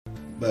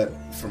But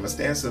from a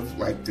stance of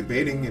like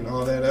debating and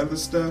all that other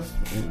stuff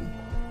and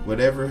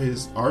whatever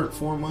his art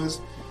form was,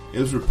 it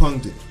was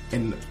repugnant.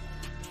 And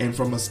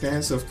from a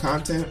stance of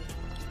content,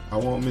 I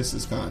won't miss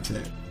his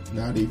content,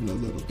 not even a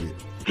little bit.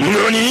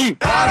 NANI?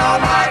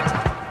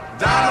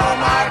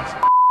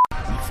 Dynamite.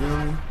 You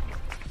feel me?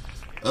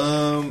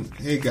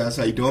 Hey guys,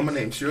 how you doing? My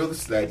name's Cheryl.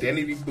 This is the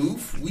Identity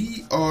Booth.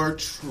 We are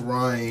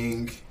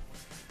trying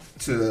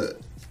to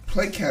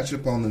play catch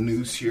up on the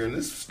news here, and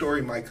this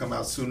story might come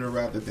out sooner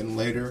rather than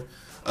later.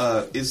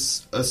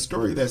 It's a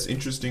story that's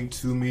interesting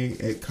to me.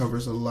 It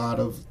covers a lot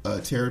of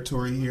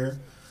territory here.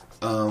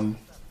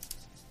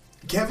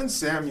 Kevin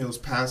Samuels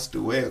passed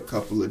away a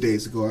couple of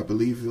days ago. I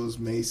believe it was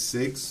May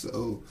 6th,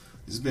 so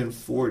it's been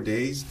 4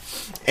 days.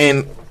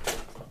 And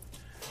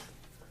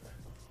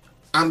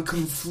I'm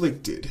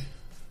conflicted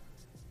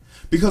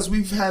because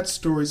we've had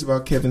stories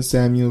about Kevin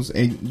Samuels,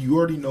 and you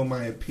already know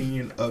my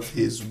opinion of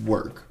his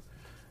work.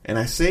 And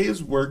I say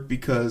his work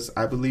because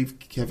I believe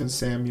Kevin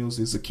Samuels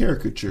is a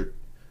caricature.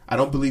 I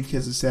don't believe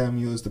Kevin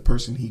Samuels is the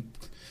person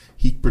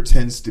he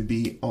pretends to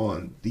be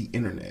on the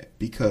internet,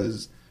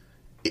 because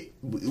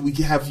we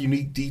have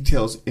unique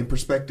details and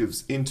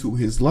perspectives into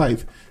his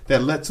life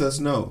that lets us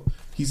know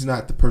he's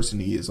not the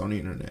person he is on the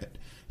internet.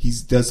 He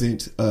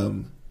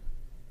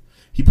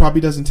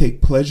probably doesn't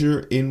take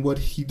pleasure in what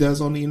he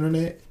does on the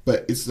internet,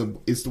 but it's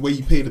the way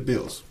you pay the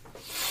bills.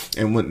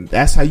 And when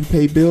that's how you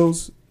pay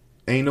bills,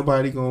 ain't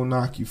nobody gonna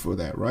knock you for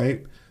that,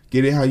 right?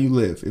 Get it how you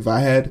live. If I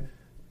had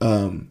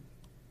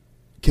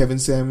Kevin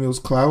Samuels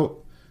clout,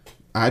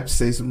 I'd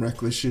say some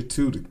reckless shit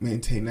too to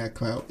maintain that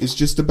clout. It's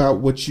just about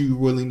what you're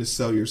willing to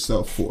sell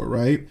yourself for,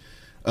 right?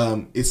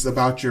 It's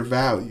about your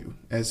value,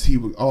 as he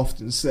would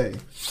often say.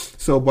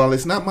 So while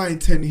it's not my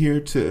intent here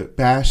to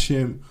bash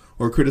him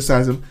or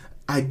criticize him,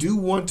 I do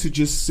want to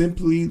just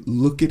simply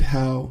look at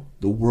how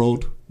the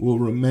world will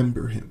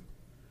remember him,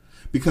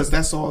 because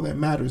that's all that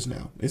matters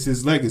now. It's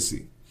his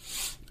legacy.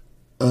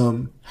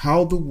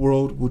 How the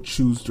world will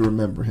choose to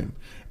remember him.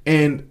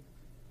 And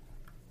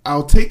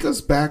I'll take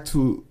us back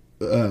to,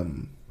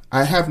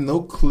 I have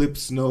no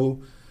clips,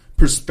 no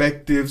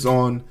perspectives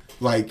on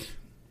like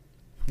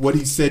what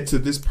he said to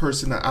this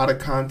person, an out of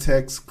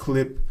context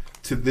clip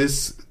to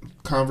this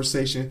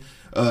conversation,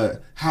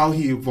 how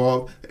he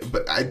evolved.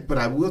 But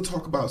I will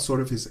talk about sort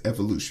of his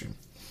evolution.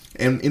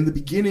 And in the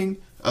beginning,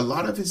 a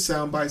lot of his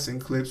sound bites and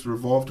clips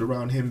revolved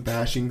around him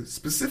bashing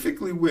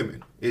specifically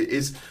women. It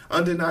is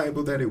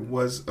undeniable that it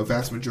was a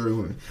vast majority of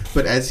women.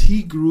 But as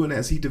he grew and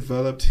as he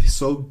developed,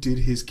 so did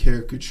his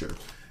caricature.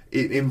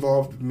 It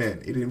involved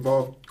men. It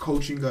involved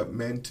coaching up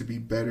men to be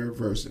better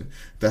versions.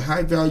 The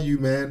high value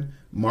man,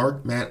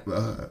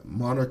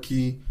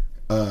 monarchy,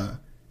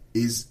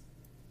 is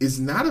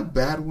not a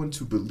bad one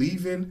to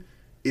believe in.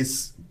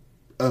 It's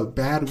a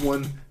bad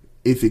one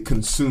if it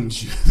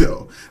consumes you,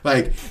 though.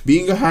 Like,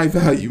 being a high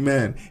value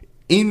man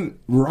in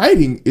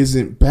writing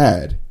isn't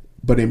bad,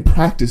 but in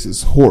practice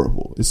is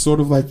horrible. It's sort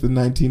of like the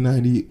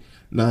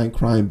 1999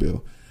 crime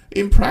bill.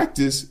 In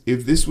practice,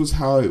 if this was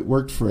how it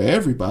worked for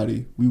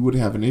everybody, we would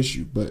have an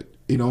issue, but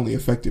it only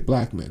affected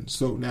black men.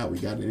 So now we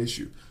got an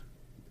issue.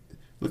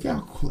 Look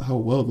how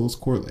well those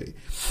correlate.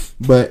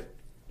 But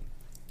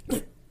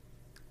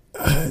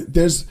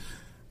there's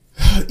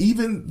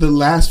even the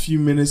last few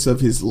minutes of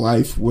his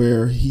life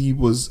where he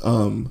was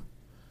on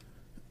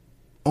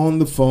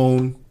the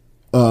phone,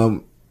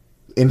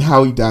 and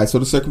how he died. So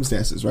the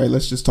circumstances, right?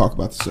 Let's just talk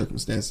about the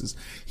circumstances.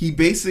 He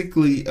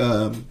basically,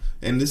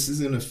 and this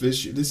isn't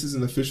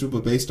official,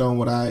 but based on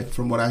what I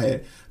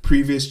had,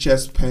 previous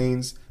chest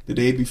pains the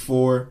day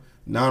before,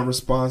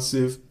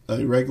 non-responsive,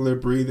 irregular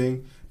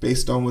breathing.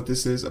 Based on what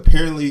this is,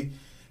 apparently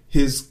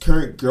his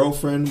current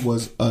girlfriend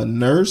was a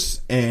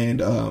nurse,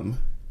 and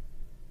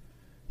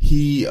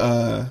he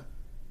went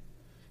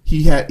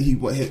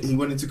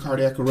into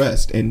cardiac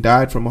arrest and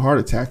died from a heart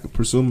attack,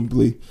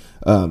 presumably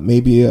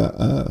maybe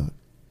an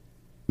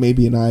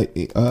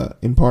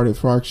imparted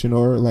fraction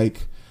or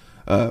like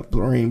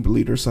brain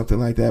bleed or something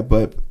like that,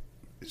 but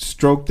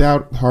stroked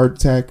out, heart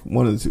attack,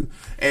 one of the two.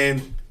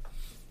 And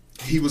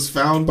he was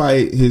found by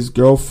his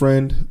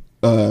girlfriend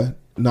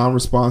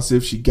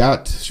non-responsive. She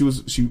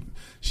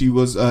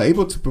was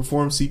able to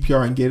perform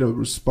CPR and get a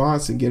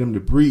response and get him to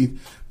breathe,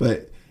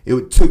 but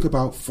it took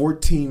about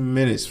 14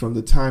 minutes from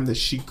the time that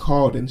she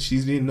called, and she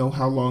didn't know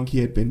how long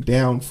he had been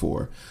down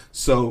for.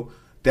 So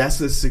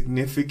that's a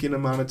significant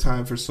amount of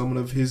time for someone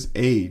of his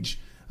age,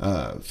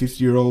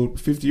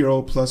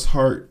 50-year-old plus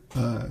heart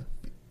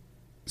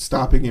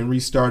stopping and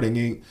restarting.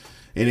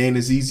 It ain't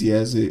as easy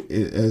as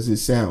it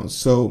sounds.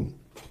 So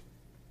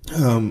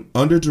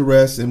under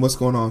duress and what's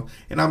going on,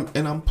 and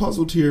I'm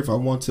puzzled here if I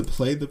want to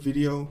play the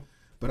video,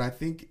 but I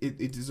think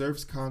it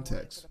deserves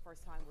context.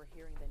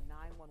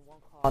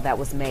 That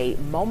was made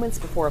moments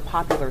before a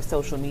popular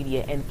social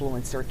media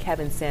influencer,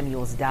 Kevin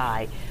Samuels,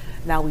 died.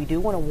 Now, we do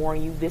want to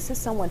warn you, this is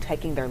someone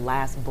taking their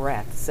last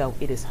breath, so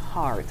it is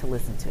hard to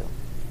listen to.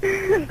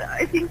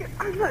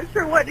 I'm not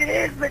sure what it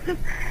is, but just,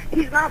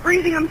 he's not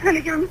breathing. I'm trying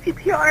to give him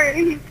CPR, and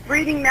he's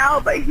breathing now,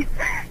 but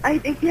I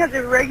think he has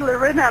a irregular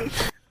rhythm.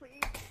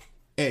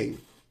 Hey,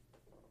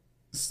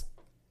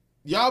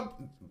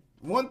 y'all,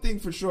 one thing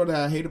for sure that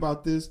I hate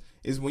about this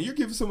is when you're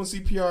giving someone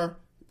CPR,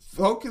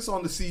 focus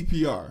on the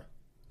CPR.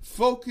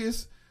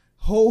 Focus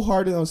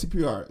wholeheartedly on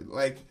CPR.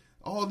 Like,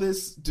 all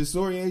this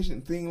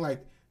disorientation thing,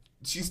 like,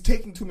 she's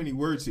taking too many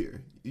words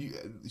here.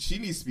 She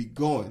needs to be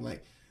going.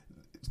 Like,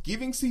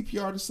 giving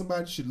CPR to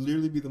somebody should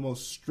literally be the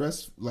most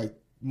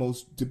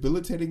most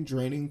debilitating,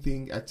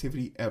 draining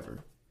activity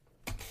ever.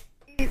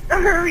 Please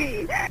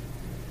hurry.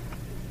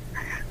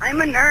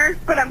 I'm a nurse,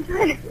 but I'm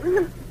trying to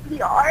do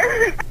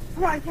CPR.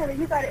 Come on, Kevin,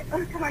 you got it.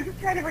 Oh, come on, just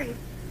try to breathe.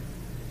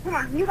 Come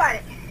on, you got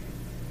it.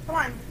 Come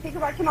on, think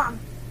about your mom.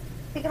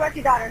 Think about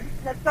your daughter.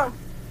 Let's go.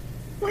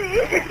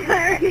 Please,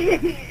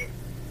 hurry.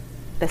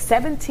 The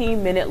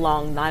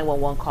 17-minute-long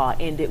 911 call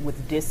ended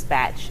with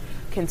dispatch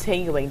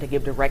continuing to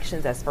give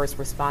directions as first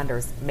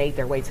responders made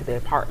their way to the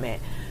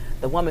apartment.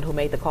 The woman who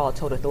made the call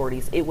told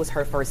authorities it was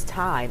her first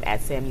time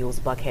at Samuel's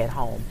Buckhead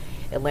home.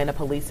 Atlanta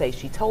police say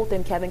she told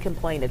them Kevin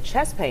complained of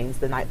chest pains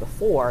the night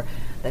before.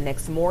 The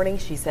next morning,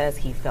 she says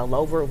he fell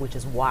over, which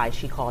is why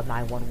she called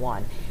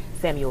 911.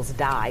 Samuels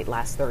died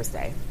last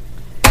Thursday.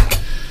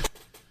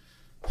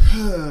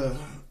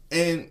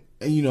 And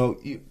you know,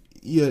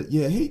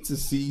 you hate to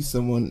see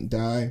someone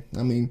die.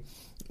 I mean,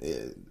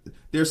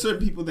 there are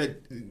certain people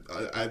that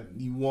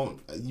you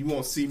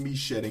won't see me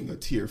shedding a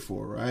tear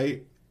for,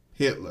 right?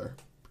 Hitler,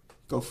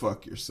 go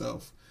fuck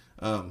yourself.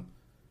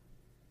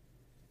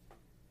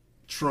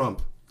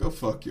 Trump, go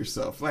fuck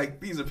yourself.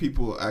 Like, these are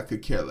people I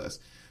could care less.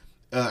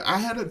 I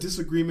had a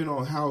disagreement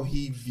on how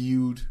he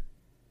viewed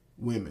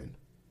women.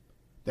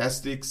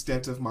 That's the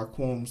extent of my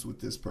qualms with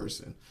this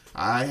person.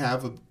 I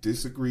have a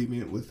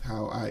disagreement with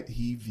how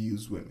he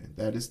views women.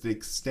 That is the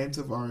extent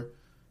of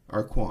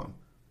our qualm.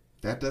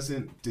 That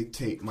doesn't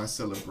dictate my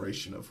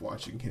celebration of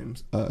watching him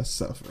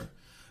suffer.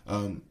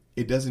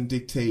 It doesn't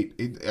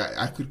dictate.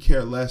 I could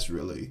care less,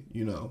 really,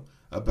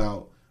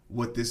 about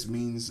what this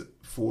means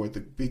for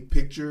the big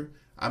picture.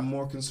 I'm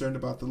more concerned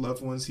about the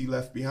loved ones he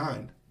left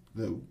behind,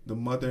 the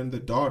mother and the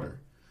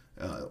daughter.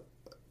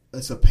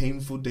 It's a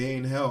painful day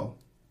in hell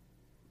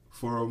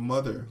for a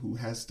mother who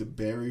has to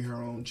bury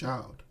her own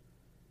child,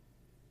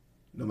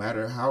 no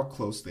matter how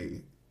close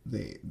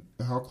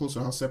how close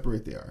or how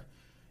separate they are.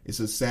 It's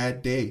a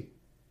sad day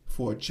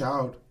for a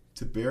child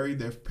to bury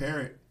their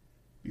parent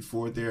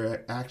before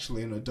they're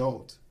actually an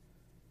adult.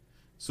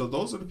 So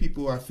those are the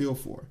people I feel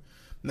for.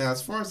 Now,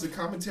 as far as the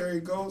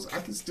commentary goes,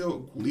 I can still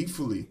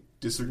gleefully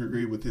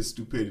disagree with his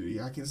stupidity.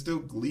 I can still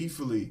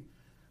gleefully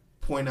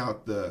point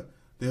out the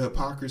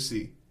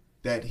hypocrisy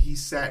that he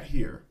sat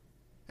here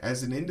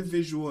as an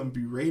individual and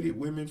berated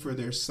women for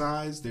their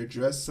size, their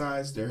dress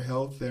size, their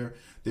health, their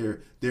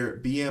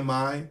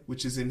BMI,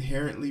 which is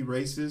inherently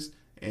racist,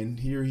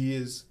 and here he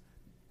is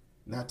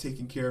not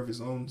taking care of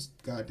his own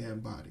goddamn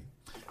body.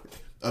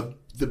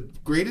 The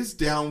greatest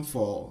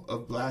downfall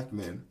of black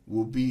men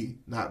will be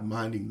not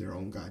minding their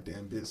own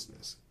goddamn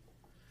business.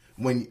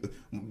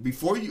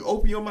 Before you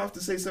open your mouth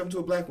to say something to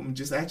a black woman,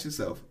 just ask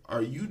yourself,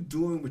 are you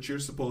doing what you're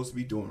supposed to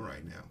be doing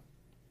right now?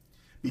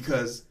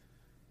 Because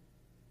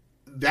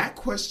that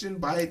question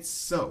by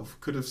itself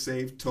could have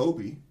saved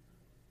Toby,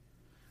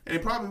 and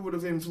it probably would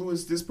have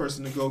influenced this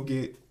person to go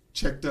get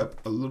checked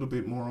up a little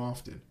bit more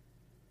often.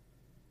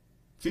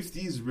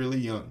 50 is really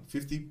young.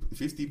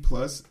 50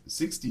 plus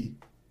 60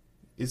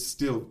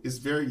 is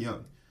very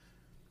young.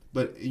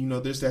 But,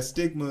 there's that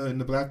stigma in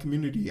the black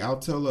community. I'll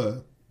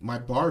tell my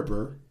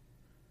barber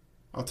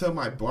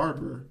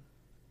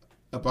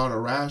about a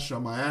rash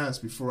on my ass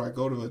before I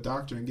go to a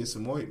doctor and get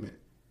some ointment.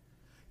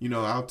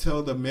 I'll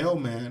tell the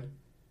mailman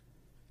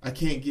I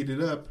can't get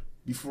it up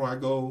before I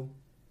go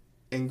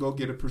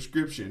get a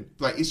prescription.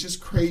 Like, it's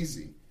just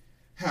crazy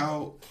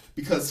how,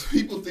 because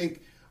people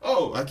think,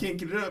 oh, I can't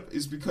get it up,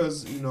 it's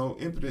because,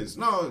 impotence.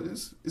 No,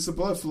 it's a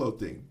blood flow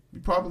thing.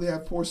 You probably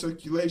have poor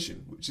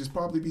circulation, which is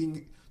probably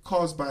being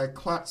caused by a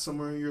clot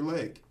somewhere in your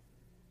leg.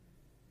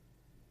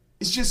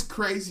 It's just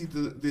crazy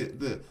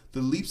the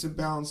leaps and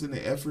bounds in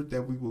the effort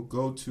that we will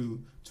go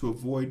to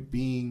avoid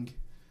being,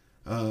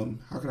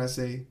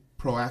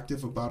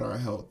 proactive about our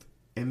health.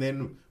 And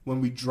then when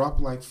we drop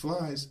like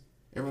flies,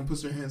 everyone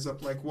puts their hands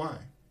up like, why?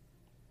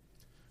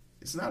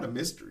 It's not a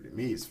mystery to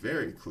me. It's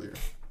very clear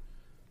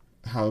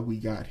how we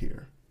got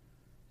here.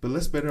 But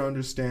let's better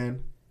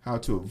understand how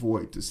to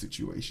avoid the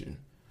situation.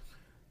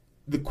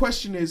 The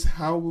question is,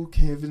 how will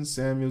Kevin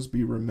Samuels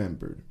be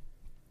remembered?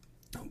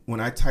 When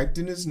I typed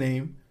in his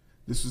name,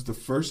 this was the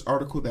first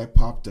article that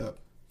popped up.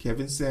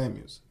 Kevin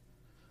Samuels,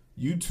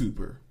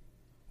 YouTuber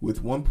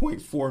with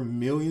 1.4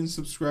 million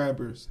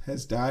subscribers,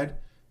 has died,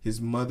 his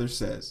mother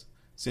says.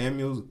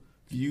 Samuels'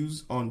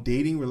 views on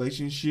dating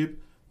relationship,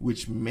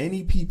 which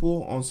many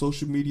people on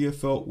social media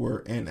felt were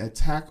an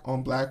attack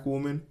on black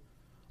women,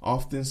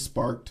 often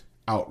sparked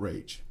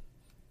outrage.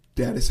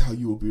 That is how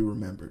you will be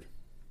remembered.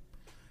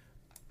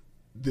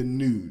 The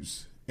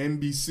news.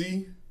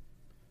 NBC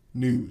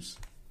News.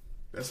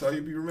 That's how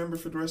you'll be remembered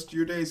for the rest of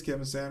your days,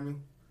 Kevin Samuel.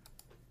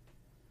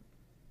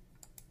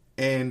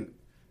 And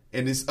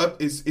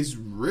it's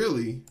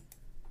really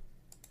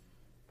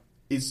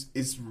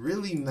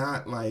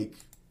not like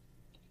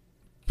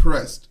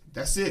pressed.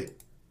 That's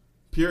it.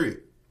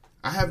 Period.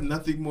 I have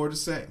nothing more to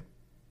say.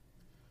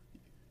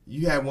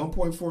 You had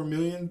 1.4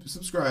 million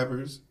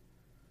subscribers,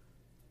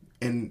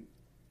 and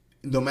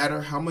no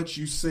matter how much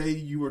you say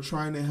you were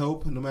trying to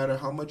help, no matter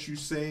how much you're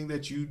saying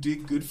that you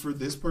did good for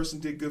this person,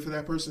 did good for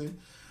that person,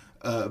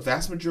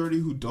 vast majority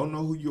who don't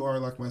know who you are,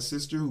 like my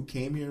sister who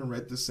came here and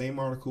read the same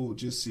article, will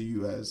just see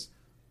you as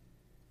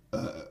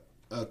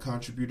a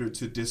contributor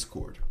to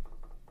Discord.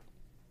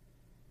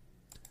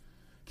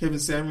 Kevin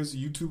Samuels, a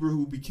YouTuber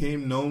who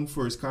became known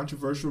for his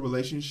controversial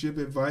relationship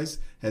advice,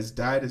 has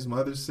died, his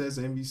mother says.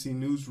 NBC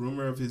News.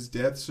 Rumor of his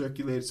death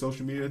circulated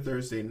social media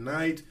Thursday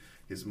night.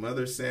 His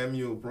mother,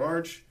 Samuel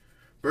Birch,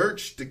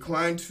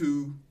 declined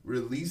to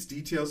release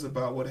details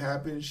about what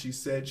happened. She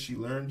said she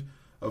learned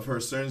of her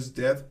son's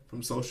death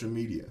from social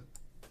media.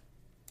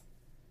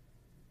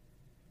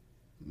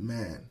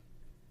 Man,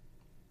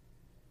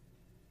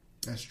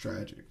 that's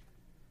tragic.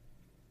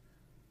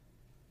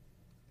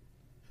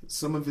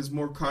 Some of his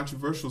more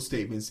controversial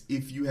statements: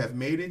 if you have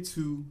made it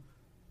to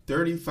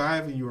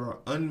 35 and you are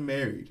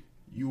unmarried,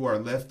 you are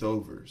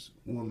leftovers,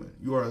 woman.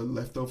 You are a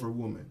leftover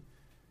woman.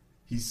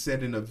 He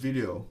said in a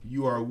video,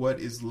 you are what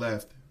is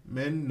left.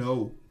 Men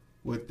know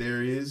what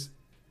there is.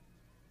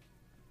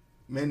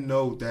 Men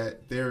know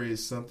that there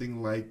is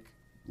something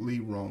likely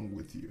wrong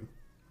with you.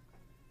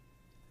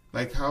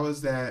 Like, how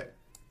is that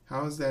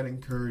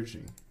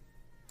encouraging?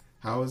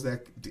 How is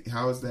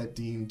that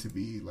deemed to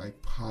be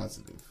like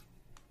positive?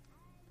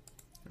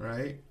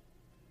 Right?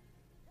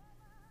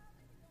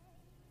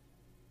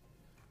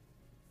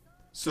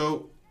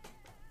 So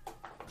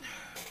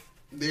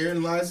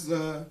therein lies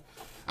I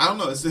don't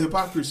know, it's the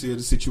hypocrisy of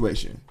the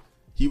situation.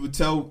 He would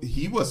tell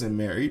he wasn't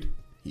married.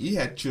 He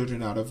had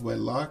children out of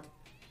wedlock.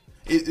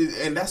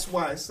 And that's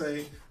why I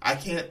say I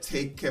can't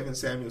take Kevin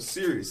Samuels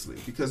seriously,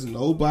 because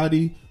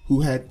nobody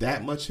who had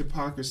that much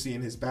hypocrisy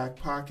in his back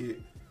pocket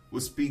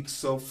would speak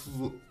so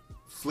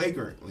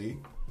flagrantly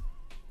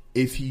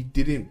if he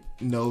didn't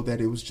know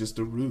that it was just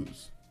a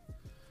ruse.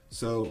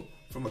 So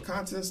from a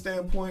content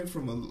standpoint,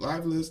 from a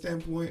livelihood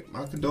standpoint,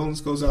 my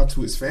condolence goes out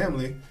to his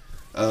family.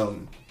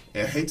 And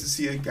I hate to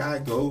see a guy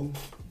go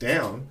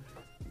down,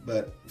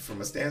 but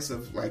from a stance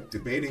of like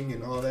debating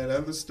and all that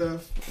other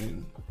stuff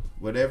and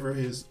whatever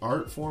his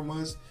art form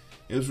was,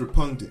 it was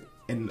repugnant.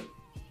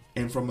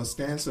 And from a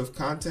stance of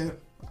content,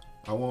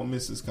 I won't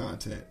miss his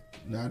content,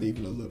 not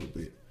even a little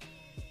bit.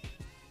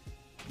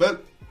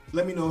 But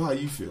let me know how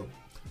you feel.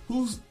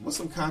 What's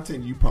some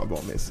content you probably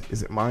won't miss?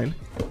 Is it mine?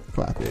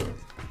 Clap it.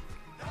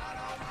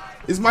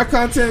 Is my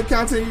content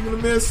you're gonna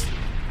miss?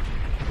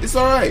 It's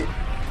all right.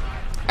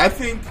 I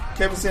think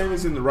Kevin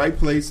Samuels is in the right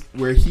place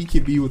where he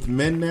can be with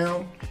men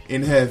now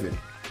in heaven,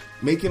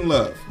 making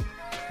love.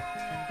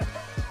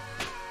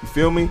 You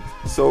feel me?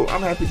 So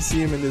I'm happy to see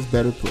him in this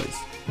better place.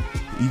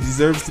 He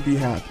deserves to be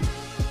happy.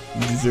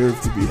 You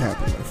deserve to be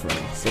happy, my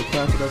friend. So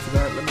clap it up for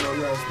that. Let me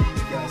know, guys.